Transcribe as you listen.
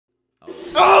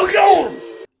Oh,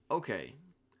 go! Okay,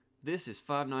 this is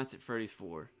Five Nights at Freddy's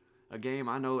 4, a game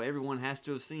I know everyone has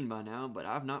to have seen by now, but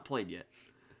I've not played yet.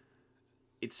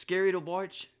 It's scary to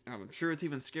watch, and I'm sure it's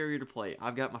even scarier to play.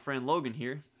 I've got my friend Logan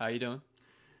here, How you doing?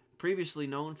 previously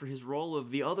known for his role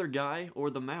of the other guy, or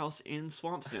the mouse, in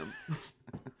Swamp Sim.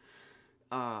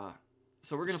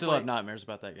 So we're gonna Still play. have nightmares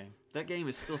about that game. That game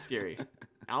is still scary.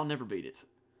 I'll never beat it.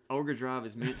 Ogre Drive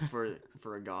is meant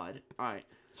for a god. Alright,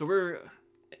 so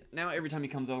now every time he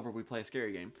comes over, we play a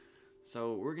scary game.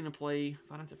 So we're going to play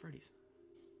Five Nights at Freddy's.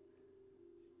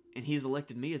 And he's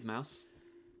elected me as mouse.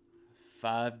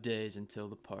 5 days until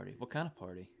the party. What kind of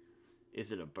party?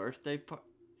 Is it a birthday party?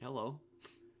 Hello.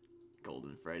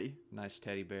 Golden Freddy. Nice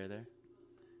teddy bear there.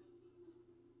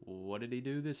 What did he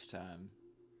do this time?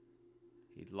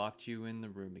 He locked you in the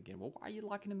room again. Well, why are you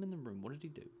locking him in the room? What did he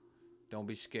do? Don't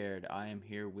be scared. I am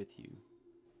here with you.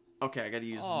 Okay, I gotta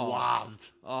use Oh.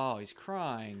 WASD. Oh, he's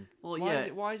crying. Well, why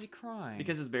yeah. Why is he crying?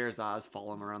 Because his bear's eyes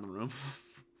follow him around the room.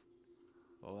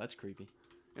 Oh, that's creepy.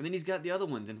 And then he's got the other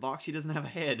ones, and Boxy doesn't have a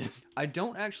head. I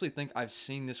don't actually think I've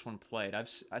seen this one played.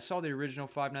 I saw the original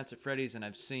Five Nights at Freddy's, and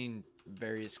I've seen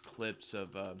various clips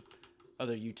of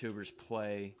other YouTubers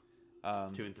play. 2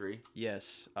 and 3.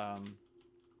 Yes.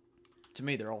 To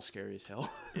me, they're all scary as hell.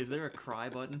 Is there a cry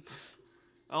button?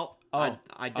 Oh, Oh,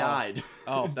 I died.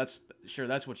 Oh, that's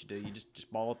what you do. You just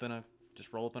roll up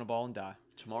in a ball and die.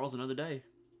 Tomorrow's another day.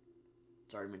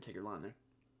 Sorry, I'm gonna take your line there.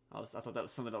 I thought that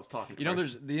was something else talking. You know,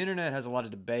 the internet has a lot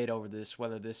of debate over this,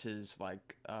 whether this is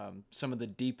like some of the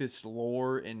deepest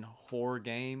lore in horror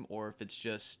game, or if it's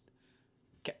just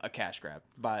a cash grab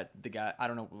by the guy. I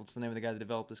don't know what's the name of the guy that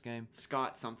developed this game.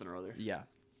 Scott something or other. Yeah.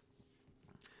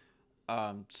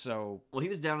 So. Well, he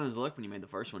was down on his luck when he made the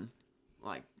first one.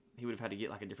 Like, he would have had to get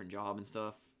like a different job and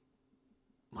stuff.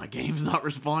 My game's not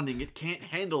responding. It can't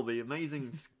handle the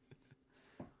amazing,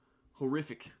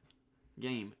 horrific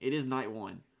game. It is night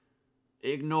 1.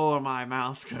 Ignore my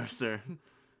mouse cursor.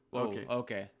 Okay. Oh,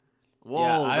 okay.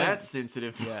 Whoa, Yeah, that's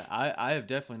sensitive. Yeah, I have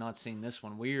definitely not seen this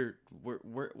one. We're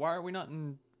why are we not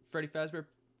in Freddy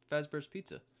Fazbear's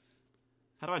Pizza?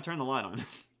 How do I turn the light on?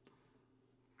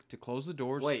 To close the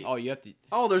doors. Wait. Oh, you have to.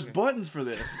 Oh, there's buttons for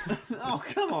this. Oh,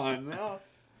 come on. No.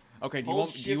 Okay. Do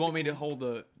Hold you want me shift-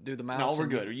 to do the mouse? No, we're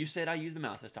and- good. You said I use the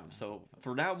mouse this time. So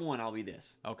for that one, I'll be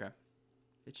this. Okay.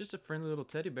 It's just a friendly little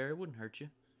teddy bear. It wouldn't hurt you.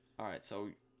 All right. So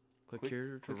Click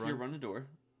here to click run. here, run the door.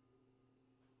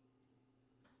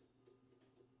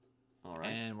 All right.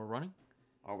 And we're running.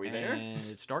 Are we there? And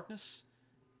it's darkness.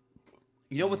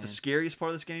 You know what the and- scariest part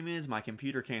of this game is? My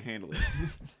computer can't handle it.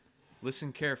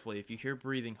 Listen carefully. If you hear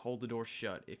breathing, hold the door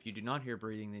shut. If you do not hear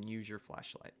breathing, then use your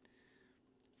flashlight.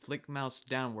 Flick mouse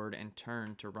downward and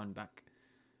turn to run back.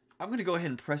 I'm going to go ahead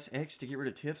and press X to get rid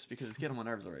of tips because it's getting on my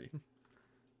nerves already.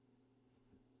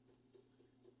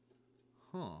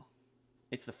 Huh.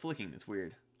 It's the flicking that's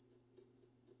weird.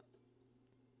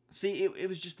 See, it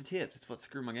was just the tips. It's what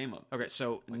screwed my game up. Okay,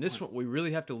 so in this one, we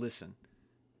really have to listen.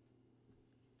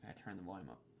 I turn the volume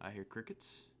up. I hear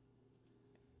crickets.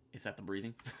 Is that the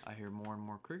breathing? I hear more and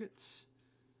more crickets.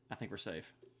 I think we're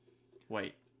safe.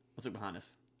 Wait, let's look behind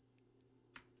us.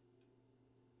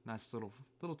 Nice little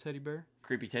teddy bear.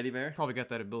 Creepy teddy bear? Probably got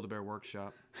that at Build-A-Bear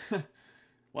Workshop.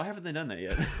 Why haven't they done that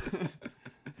yet?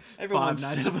 Five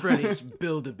Nights at Freddy's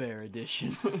Build-A-Bear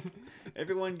edition.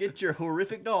 Everyone get your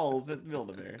horrific dolls at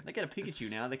Build-A-Bear. They got a Pikachu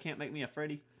now. They can't make me a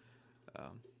Freddy.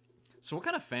 So what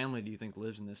kind of family do you think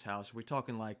lives in this house? Are we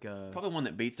talking like... Probably one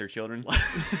that beats their children.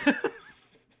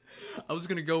 I was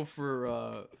going to go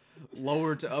for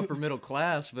lower to upper middle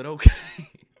class, but okay.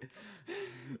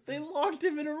 They locked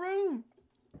him in a room.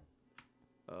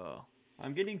 Oh.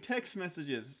 I'm getting text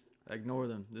messages. Ignore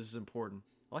them. This is important.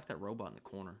 I like that robot in the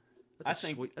corner. That's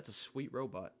a sweet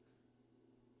robot.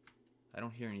 I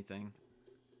don't hear anything.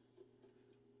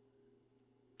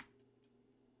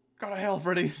 Go to hell,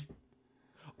 Freddy.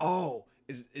 Oh,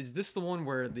 is this the one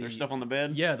where There's stuff on the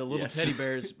bed? Yeah, the little Yes. teddy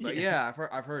bears. But Yes. yeah,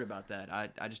 I've heard about that.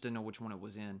 I just didn't know which one it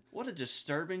was in. What a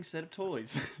disturbing set of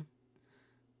toys.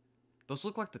 Those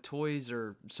look like the toys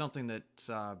or something that,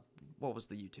 what was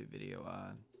the YouTube video?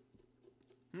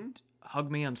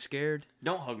 Hug Me, I'm Scared.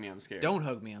 Don't hug me, I'm scared. Don't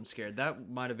Hug Me, I'm Scared. That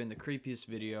might have been the creepiest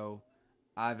video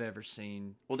I've ever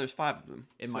seen Well, there's 5 of them.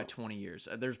 in my 20 years.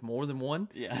 There's more than one?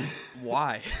 Yeah.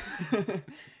 Why?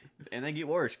 And they get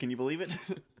worse. Can you believe it?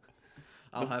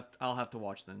 I'll have to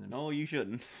watch them then. No, you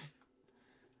shouldn't.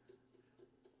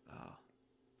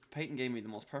 Peyton gave me the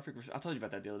most perfect... I told you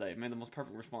about that the other day. Made the most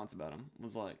perfect response about him.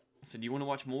 Was like, I said, "Do you want to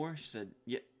watch more?" She said,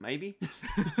 "Yeah, maybe."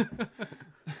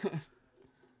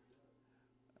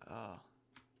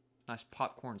 Nice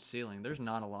popcorn ceiling. There's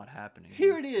not a lot happening.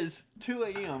 Here it is, 2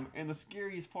 a.m., and the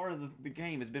scariest part of the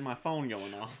game has been my phone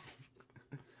going off.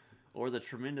 Or the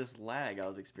tremendous lag I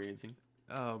was experiencing.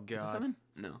 Oh, God. Is that something?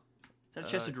 No. Is that a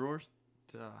chest of drawers?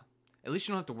 At least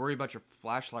you don't have to worry about your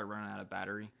flashlight running out of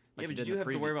battery. Yeah, but you do have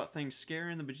to worry about things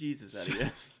scaring the bejesus out of you.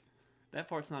 That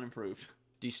part's not improved.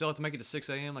 Do you still have to make it to 6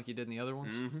 a.m. like you did in the other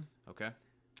ones? Mm-hmm. Okay.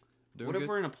 What if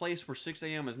we're in a place where 6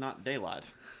 a.m. is not daylight?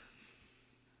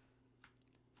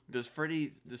 Does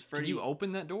Freddy... Can you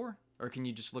open that door? Or can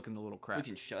you just look in the little crack? We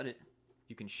can shut it.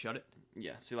 You can shut it?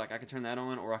 Yeah, see, like, I can turn that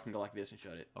on, or I can go like this and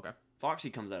shut it. Okay. Foxy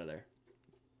comes out of there.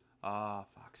 Ah,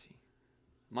 Foxy.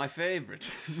 My favorite.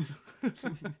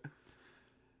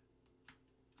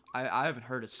 I haven't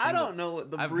heard a single... I don't know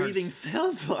what the breathing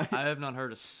sounds like. I have not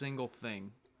heard a single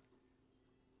thing.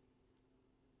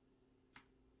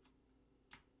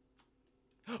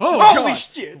 Oh, holy God!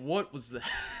 Shit! What was that?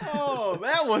 Oh,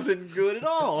 that wasn't good at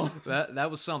all.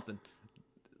 That was something.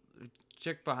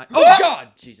 Check behind... Oh, God!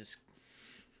 Jesus.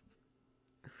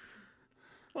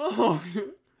 Oh.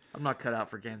 I'm not cut out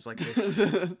for games like this.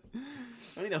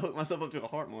 I need to hook myself up to a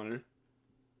heart monitor.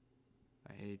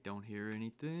 I don't hear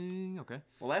anything. Okay.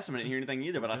 Well, last time I didn't hear anything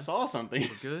either, but Okay. I saw something.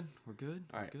 We're good. We're good.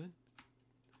 All right. We're good.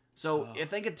 So, if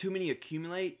they get too many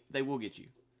accumulate, they will get you.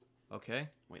 Okay.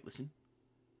 Wait, listen.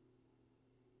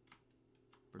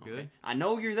 We're Okay. good. I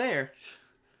know you're there.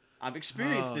 I've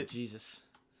experienced it. Jesus.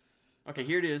 Okay,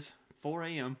 here it is. 4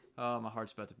 a.m. Oh, my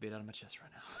heart's about to beat out of my chest right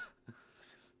now.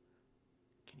 Listen.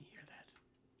 Can you hear that?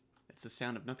 It's the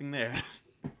sound of nothing there.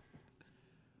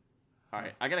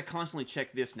 Alright, I gotta constantly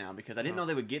check this now because I didn't know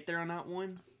they would get there on that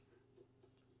one.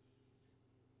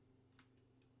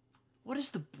 What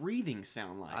does the breathing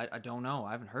sound like? I don't know.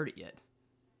 I haven't heard it yet.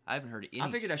 I haven't heard any.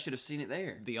 I figured I should have seen it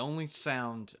there. The only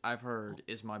sound I've heard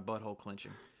is my butthole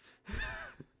clenching.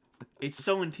 It's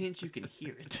so intense you can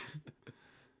hear it.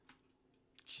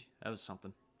 That was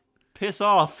something. Piss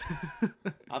off.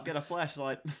 I've got a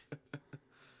flashlight.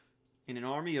 In an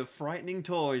army of frightening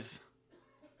toys.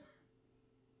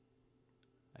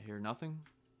 I hear nothing.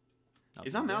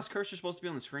 Is my mouse cursor supposed to be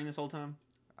on the screen this whole time?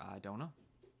 I don't know.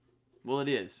 Well, it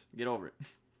is. Get over it.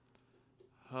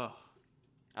 Oh.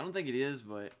 I don't think it is,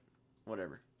 but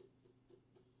whatever.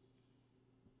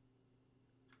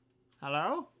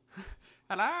 Hello?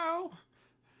 Hello?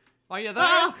 Are you there?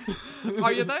 Ah!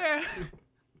 Are you there?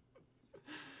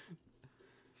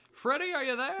 Freddy, are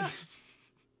you there?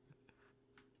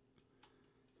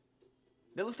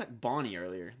 That looks like Bonnie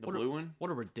earlier, the blue one.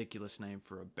 What a ridiculous name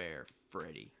for a bear,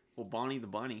 Freddy. Well, Bonnie the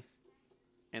bunny.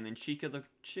 And then Chica the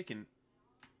chicken.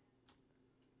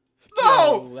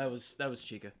 No! Oh, that was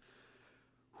Chica.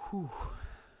 Whew.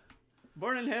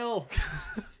 Burn in hell.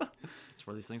 That's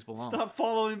where these things belong. Stop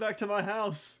following back to my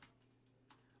house.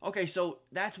 Okay, so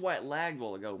that's why it lagged a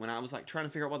while ago when I was like trying to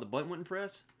figure out why the button wouldn't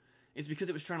press. It's because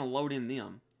it was trying to load in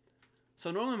them.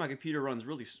 So normally my computer runs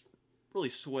really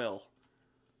swell.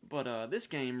 But this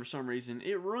game, for some reason,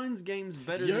 it runs games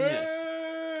better than this.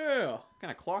 Yeah! What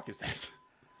kind of clock is that?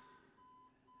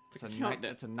 It's a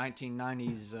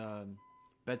 1990s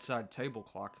bedside table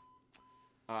clock.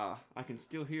 I can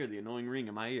still hear the annoying ring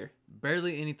in my ear.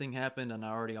 Barely anything happened, and I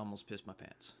already almost pissed my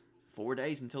pants. 4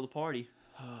 days until the party.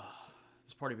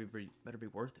 This party better be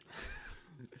worth it.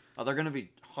 Are there going to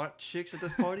be hot chicks at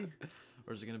this party?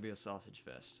 Or is it going to be a sausage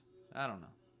fest? I don't know.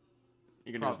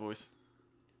 You can do his voice.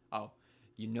 Oh,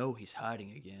 you know he's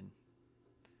hiding again.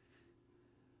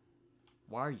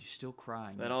 Why are you still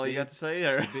crying? That all you got to say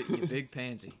there? You big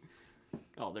pansy.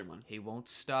 Oh, they're mine. He won't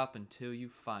stop until you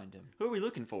find him. Who are we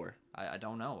looking for? I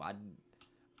don't know.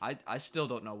 I still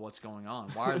don't know what's going on.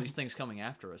 Why are these things coming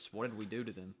after us? What did we do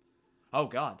to them? Oh,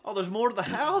 God. Oh, there's more to the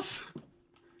house?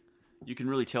 You can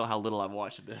really tell how little I've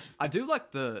watched of this. I do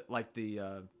like the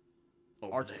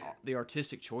the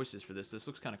artistic choices for this. This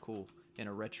looks kind of cool in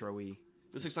a retro-y.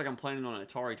 This looks like I'm playing on an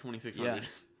Atari 2600. Yeah.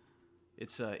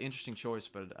 It's an interesting choice,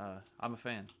 but I'm a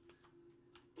fan.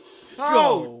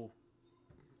 Oh!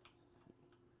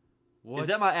 What? Is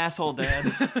that my asshole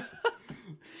dad?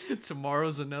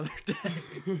 Tomorrow's another day.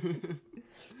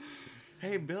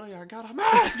 Hey, Billy, I got a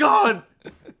mask on!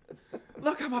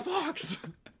 Look at my fox!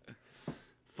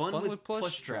 Fun with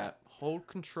plush trap. Hold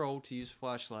control to use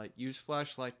flashlight. Use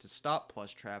flashlight to stop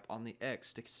plush trap on the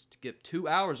X to get 2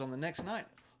 hours on the next night.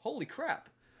 Holy crap.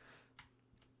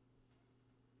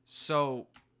 So...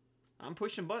 I'm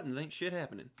pushing buttons. Ain't shit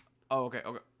happening. Oh, okay,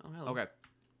 okay. Oh, hello. Okay.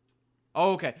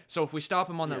 Oh, okay. So if we stop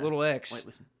him on that little X... Wait,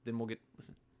 listen. Then we'll get...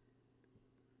 Listen.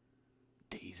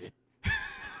 Tease it.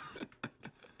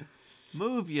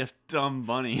 Move, you dumb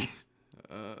bunny.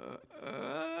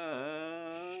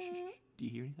 Do you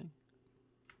hear anything?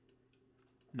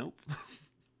 Nope.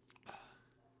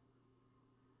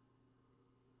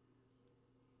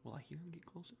 Will I hear him get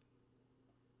closer?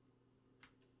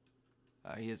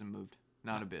 He hasn't moved.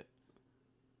 Not a bit.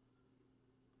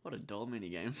 What a dull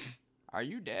minigame. Are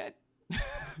you dead?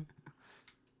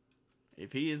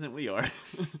 If he isn't, we are.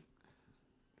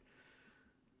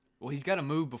 Well, he's got to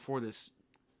move before this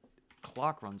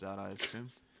clock runs out, I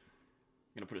assume.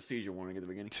 I'm going to put a seizure warning at the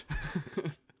beginning.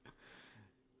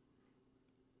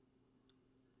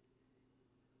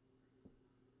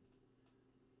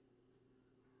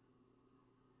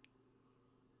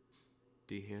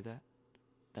 Do you hear that?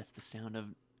 That's the sound of...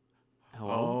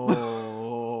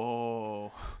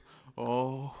 Hello?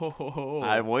 Oh.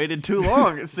 I've waited too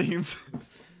long, it seems.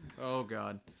 Oh,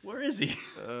 God. Where is he?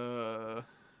 I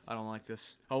don't like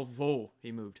this. Oh,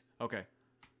 he moved. Okay.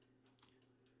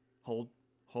 Hold.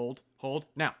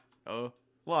 Now.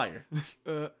 Liar.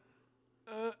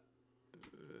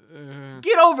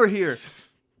 Get over here.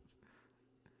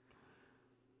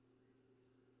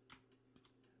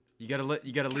 You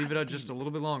gotta leave it out just a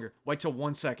little bit longer. Wait till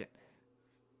 1 second.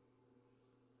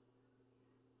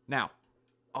 Now.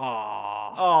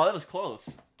 Oh, that was close.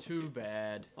 Too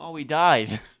bad. Oh, we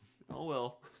died. Oh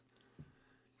well.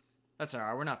 That's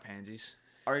alright. We're not pansies.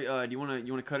 Do you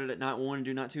wanna cut it at night 1 and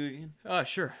do night 2 again?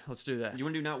 Sure. Let's do that. Do you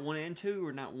wanna do night 1 and 2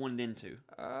 or night 1 then 2?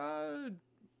 Yeah.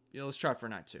 Let's try for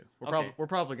night 2. Okay. We're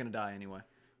probably gonna die anyway.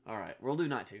 All right, we'll do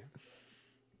night 2.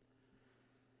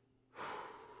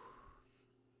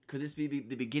 Could this be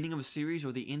the beginning of a series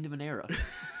or the end of an era?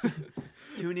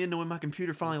 Tune in to when my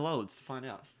computer finally loads to find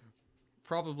out.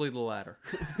 Probably the latter.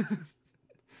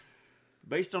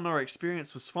 Based on our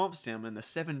experience with Swamp Sim and the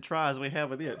 7 tries we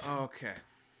have with it. Okay.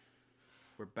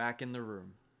 We're back in the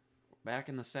room. Back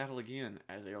in the saddle again,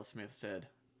 as Errol Smith said.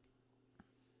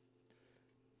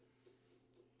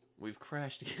 We've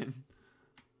crashed again.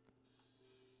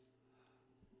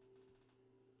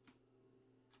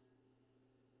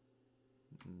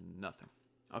 Nothing.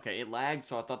 Okay, it lagged,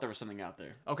 so I thought there was something out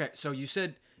there. Okay, so you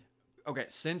said... Okay,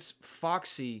 since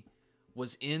Foxy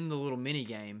was in the little mini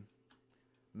game,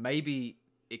 maybe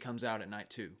it comes out at night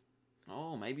 2.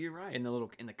 Oh, maybe you're right. In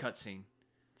the cutscene.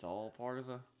 It's all part of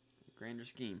a grander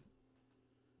scheme.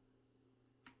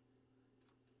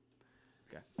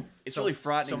 Okay. It's really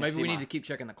frightening. So maybe we need to keep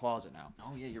checking the closet now.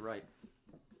 Oh yeah, you're right.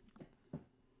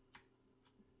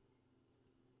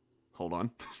 Hold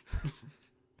on.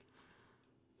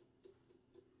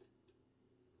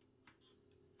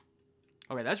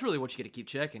 Okay, that's really what you got to keep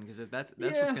checking, because if that's Yeah.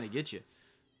 what's going to get you.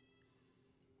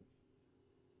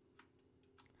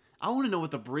 I want to know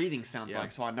what the breathing sounds Yeah.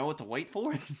 like, so I know what to wait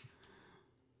for. Because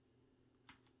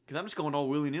I'm just going all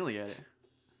willy-nilly at it.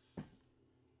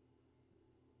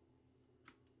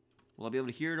 Will I be able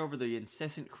to hear it over the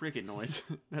incessant cricket noise?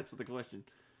 That's the question.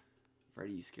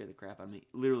 Freddy, you scare the crap out of me.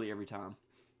 Literally every time.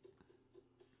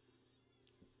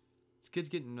 This kid's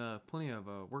getting plenty of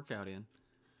workout in.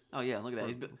 Oh yeah, look at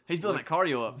that. He's building that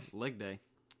cardio up. Leg day.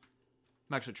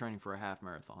 I'm actually training for a half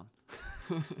marathon.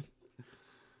 He's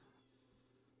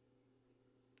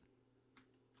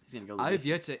gonna go. The I've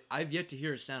distance. yet to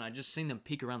hear a sound. I just seen them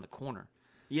peek around the corner.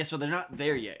 Yeah, so they're not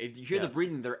there yet. If you hear Yeah. the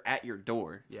breathing, they're at your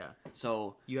door. Yeah.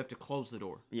 So You have to close the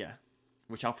door. yeah,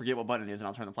 which I'll forget what button it is, and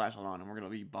I'll turn the flashlight on, and we're gonna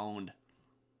be boned.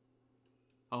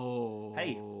 Oh.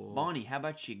 Hey, Bonnie, how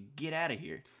about you get out of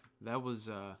here? That was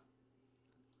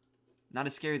Not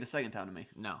as scary the second time to me.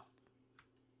 no.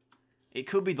 It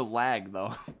could be the lag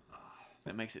though.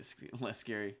 That makes it less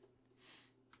scary.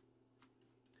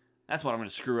 That's what I'm gonna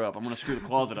screw up. I'm gonna screw the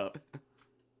closet up.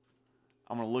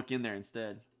 I'm gonna look in there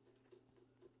instead.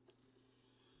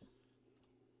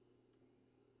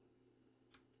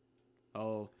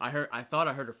 Oh, I thought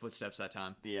I heard her footsteps that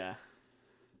time. Yeah.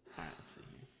 All right, let's see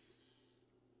here.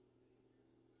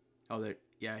 Oh, there.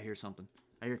 Yeah, I hear something.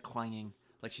 I hear clanging,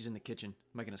 like she's in the kitchen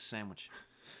making a sandwich.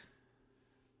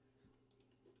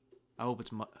 I hope it's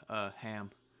ham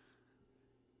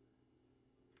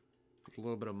with a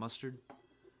little bit of mustard.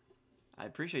 I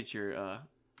appreciate your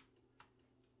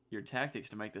tactics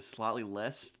to make this slightly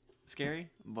less scary,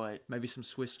 but Maybe some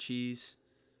Swiss cheese.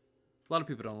 A lot of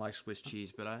people don't like Swiss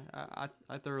cheese, but I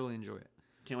thoroughly enjoy it.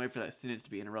 can't wait for that sentence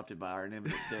to be interrupted by our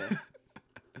inevitable death.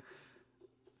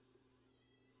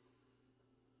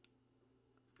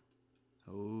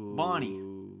 Oh, Bonnie.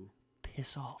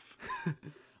 Piss off.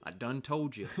 I done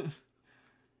told you.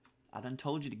 I done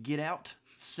told you to get out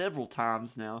several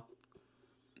times now.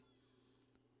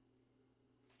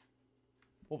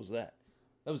 What was that?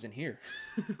 That was in here.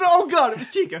 Oh god, it was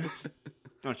Chica.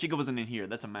 No, Chica wasn't in here.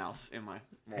 That's a mouse in my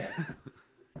wall.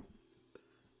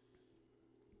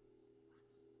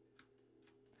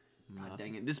 God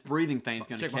dang it. This breathing thing's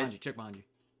going to Check behind you. Check behind you.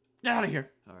 Get out of here.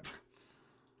 All right.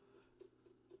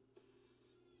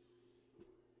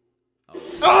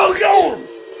 Oh, go!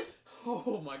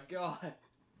 Oh my god.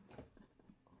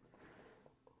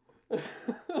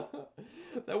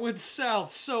 That went south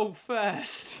so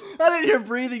fast. I didn't hear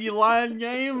breathing, you lying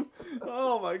game.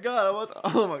 Oh my god.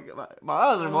 Oh my god. My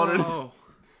eyes are watering. Oh.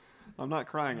 I'm not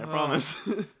crying, I promise.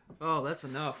 Oh, that's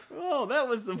enough. Oh, that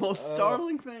was the most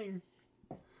startling thing.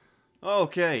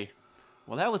 Okay.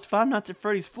 Well, that was Five Nights at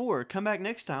Freddy's 4. Come back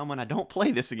next time when I don't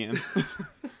play this again.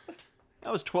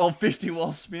 That was $12.50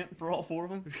 well spent for all 4 of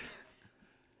them.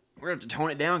 We're going to have to tone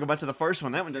it down, go back to the first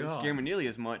one. That one doesn't scare me nearly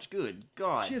as much. Good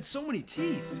God. She had so many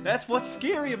teeth. That's what's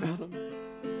scary about them.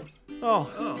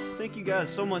 Oh, thank you guys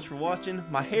so much for watching.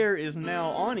 My hair is now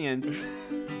on end.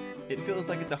 It feels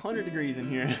like it's 100 degrees in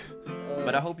here.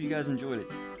 But I hope you guys enjoyed it.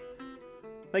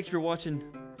 Thank you for watching,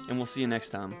 and we'll see you next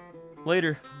time.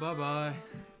 Later. Bye-bye.